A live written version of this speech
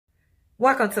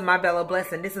Welcome to my Bella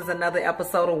Blessing. This is another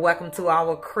episode of Welcome to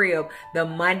Our Crib, the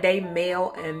Monday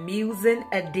Mail and Musing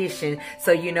edition.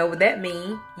 So you know what that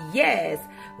means? Yes,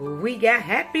 we got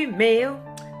happy mail.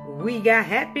 We got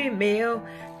happy mail.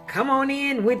 Come on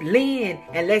in with Lynn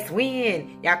and let's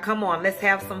win. Y'all come on, let's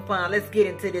have some fun. Let's get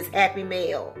into this happy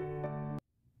mail.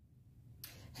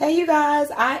 Hey you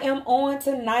guys, I am on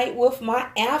tonight with my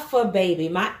Alpha baby,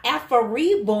 my Alpha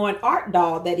Reborn art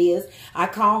doll, that is. I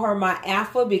call her my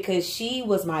Alpha because she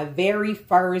was my very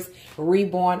first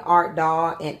Reborn art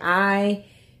doll, and I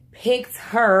picked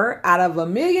her out of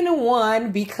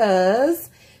 1,000,001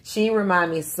 because she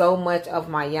reminds me so much of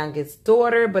my youngest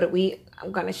daughter. But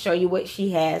I'm going to show you what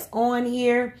she has on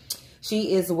here.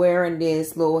 She is wearing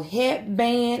this little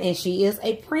headband, and she is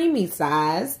a preemie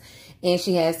size. And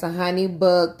she has the honey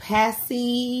bug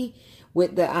passy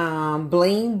with the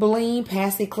bling bling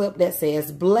passy clip that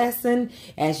says blessing.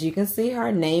 As you can see,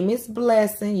 her name is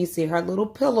Blessing. You see her little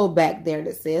pillow back there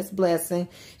that says blessing.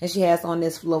 And she has on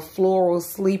this little floral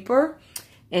sleeper.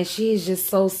 And she is just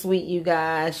so sweet, you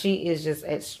guys. She is just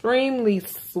extremely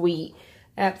sweet.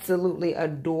 Absolutely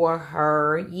adore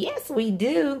her. Yes, we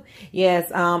do.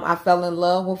 Yes, I fell in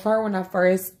love with her when I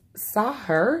first saw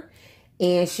her.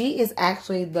 And she is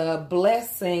actually the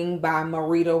Blessing by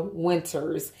Marita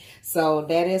Winters. So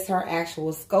that is her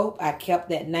actual scope. I kept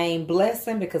that name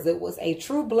Blessing because it was a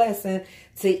true blessing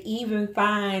to even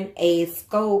find a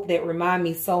scope that reminded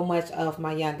me so much of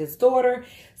my youngest daughter.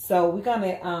 So we're going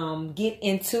to get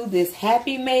into this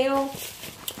happy mail.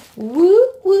 Woo,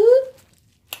 woo,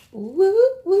 woo,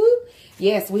 woo.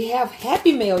 Yes, we have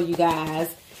happy mail, you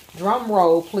guys. Drum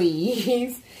roll,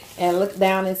 please. And look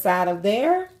down inside of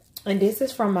there. And this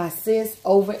is from my sis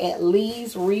over at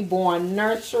Lee's Reborn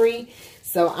Nursery.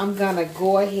 So I'm going to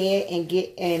go ahead and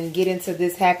get into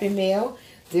this happy mail.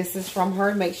 This is from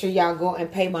her. Make sure y'all go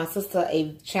and pay my sister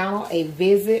a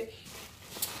visit.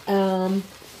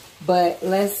 But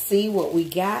let's see what we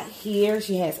got here.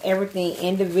 She has everything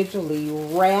individually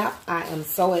wrapped. I am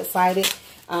so excited.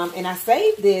 And I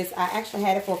saved this. I actually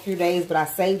had it for a few days, but I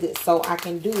saved it so I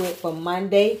can do it for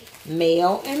Monday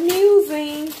Mail and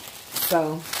Musing.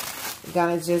 So we're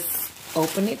gonna just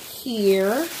open it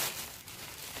here.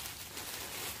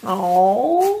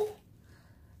 Oh,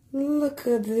 look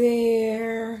at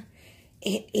there.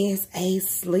 It is a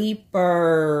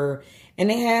sleeper.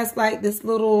 And it has like this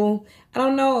little, I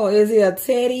don't know, is it a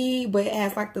teddy? But it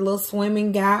has like the little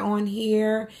swimming guy on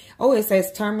here. Oh, it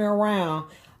says turn me around.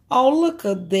 Oh, look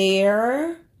at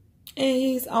there. And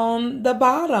he's on the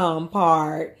bottom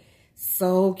part.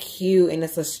 So cute. And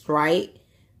it's a striped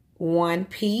one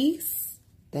piece.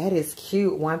 That is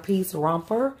cute. One piece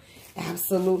romper.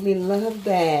 Absolutely love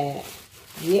that.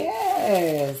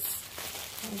 Yes.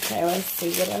 Okay, let's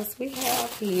see what else we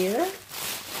have here.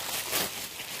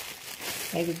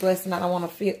 Maybe Blessing, I don't want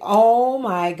to feel. Oh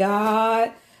my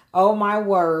God. Oh my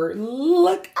word.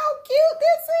 Look how cute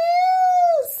this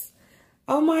is.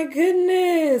 Oh my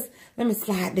goodness. Let me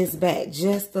slide this back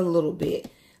just a little bit.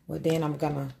 Well, then I'm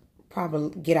going to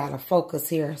probably get out of focus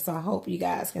here, so I hope you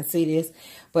guys can see this.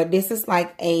 But this is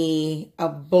like a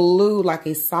blue, like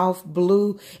a soft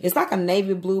blue. It's like a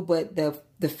navy blue, but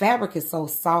the fabric is so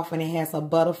soft, and it has a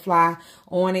butterfly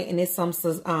on it, and it's some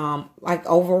like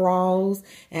overalls,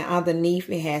 and underneath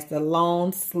it has the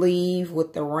long sleeve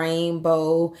with the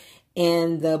rainbow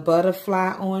and the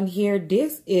butterfly on here.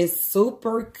 This is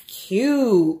super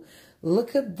cute.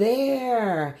 Look at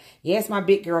there. Yes, my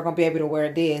big girl gonna be able to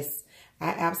wear this.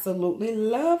 I absolutely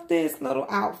love this little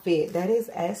outfit. That is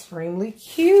extremely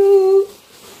cute.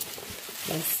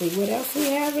 Let's see what else we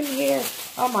have in here.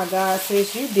 Oh my God,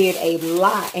 sis, you did a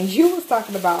lot. And you was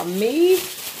talking about me?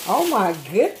 Oh my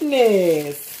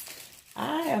goodness.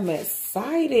 I am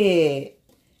excited.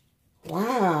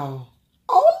 Wow.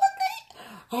 Oh, look at,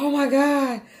 oh my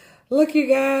God. Look, you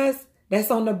guys.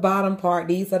 That's on the bottom part.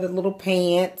 These are the little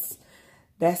pants.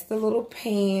 That's the little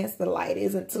pants. The light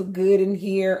isn't too good in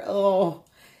here. Oh,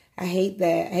 I hate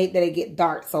that. I hate that it get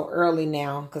dark so early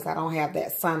now because I don't have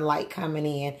that sunlight coming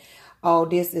in. Oh,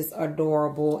 this is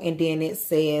adorable. And then it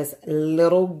says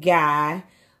little guy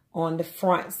on the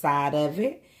front side of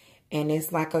it. And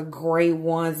it's like a gray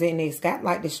onesie. And it's got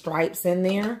like the stripes in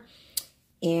there.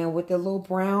 And with the little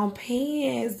brown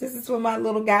pants. This is for my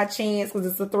little guy Chance because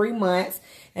it's a 3 months.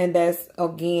 And that's,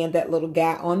 again, that little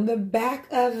guy on the back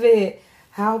of it.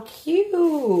 How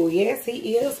cute. Yes,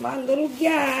 he is my little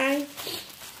guy.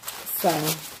 So,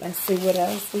 let's see what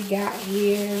else we got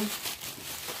here.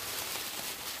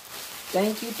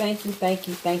 Thank you, thank you, thank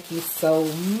you, thank you so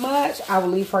much. I will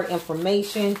leave her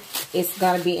information It's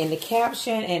going to be in the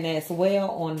caption and as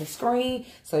well on the screen.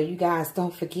 So you guys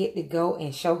don't forget to go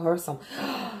and show her some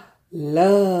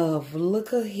love.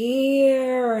 Look at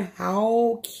here.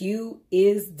 How cute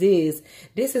is this?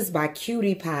 This is by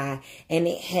Cutie Pie, and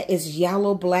it's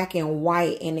yellow, black, and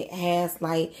white, and it has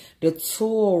like the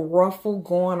tulle ruffle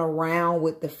going around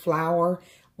with the flower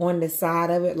on the side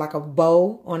of it, like a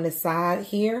bow on the side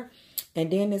here.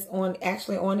 And then it's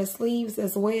actually on the sleeves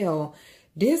as well.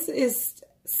 This is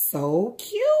so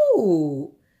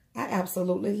cute. I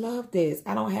absolutely love this.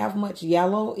 I don't have much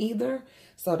yellow either.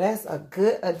 So that's a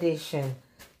good addition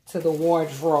to the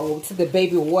wardrobe, to the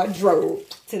baby wardrobe,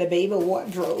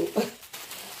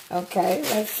 Okay,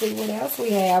 let's see what else we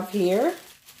have here.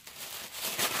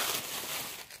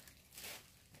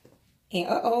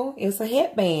 And it's a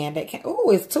headband that came.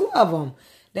 Oh, it's two of them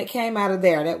that came out of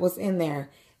there. That was in there.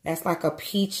 That's like a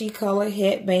peachy color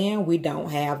headband. We don't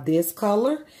have this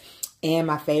color. And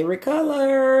my favorite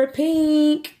color,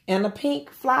 pink, and a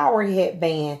pink flower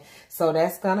headband. So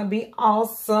that's going to be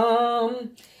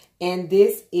awesome. And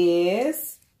this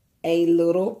is a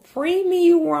little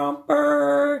preemie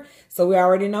romper. So we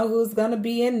already know who's going to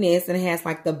be in this. And it has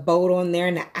like the boat on there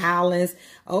and the islands.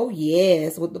 Oh,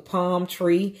 yes, with the palm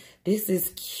tree. This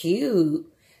is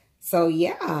cute. So,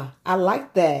 yeah, I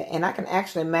like that. And I can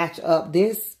actually match up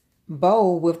this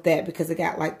bow with that because it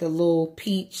got like the little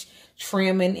peach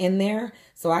trimming in there.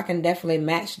 So I can definitely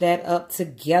match that up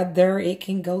together. It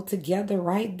can go together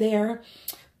right there.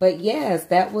 But yes,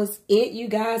 that was it, you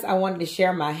guys. I wanted to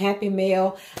share my happy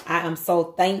mail. I am so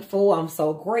thankful. I'm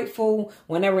so grateful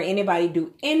whenever anybody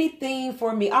do anything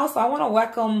for me. Also, I want to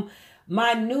welcome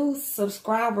my new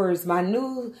subscribers, my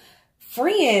new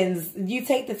friends. You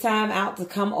take the time out to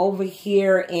come over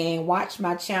here and watch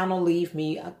my channel, leave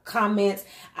me comments.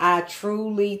 I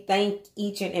truly thank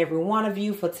each and every one of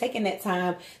you for taking that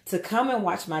time to come and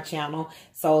watch my channel.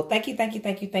 So thank you, thank you,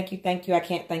 thank you, thank you, thank you. I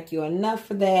can't thank you enough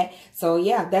for that. So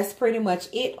yeah, that's pretty much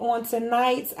it on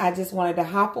tonight. I just wanted to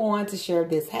hop on to share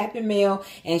this happy mail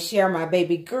and share my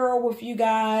baby girl with you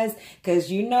guys, because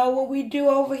you know what we do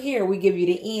over here. We give you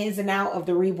the ins and out of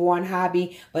the Reborn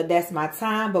hobby, but that's my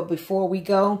time. But before we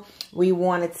go, we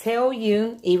want to tell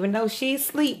you, even though she's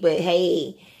asleep, but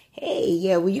hey,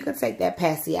 yeah, well, you can take that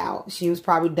passy out. She was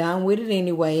probably done with it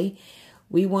anyway.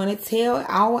 We want to tell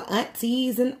our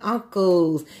aunties and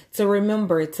uncles to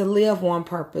remember to live on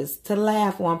purpose, to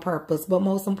laugh on purpose, but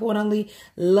most importantly,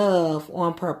 love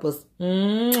on purpose.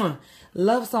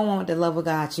 Love someone with the love of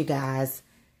God, you guys.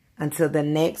 Until the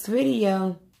next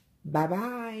video.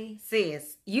 Bye-bye.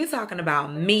 Sis, you talking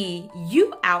about me.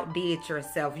 You outdid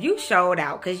yourself. You showed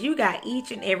out because you got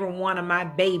each and every one of my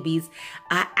babies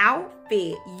an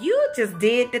outfit. You just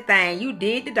did the thing. You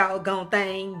did the doggone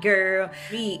thing, girl.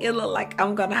 Me, it looked like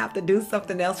I'm going to have to do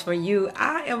something else for you.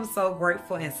 I am so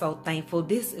grateful and so thankful.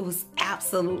 This was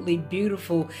absolutely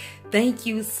beautiful. Thank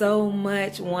you so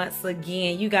much once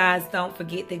again. You guys don't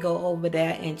forget to go over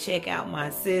there and check out my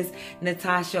sis,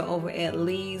 Natasha, over at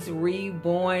Lee's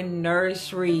Reborn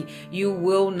Nursery. You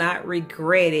will not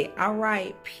regret it. All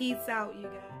right. Peace out, you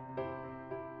guys.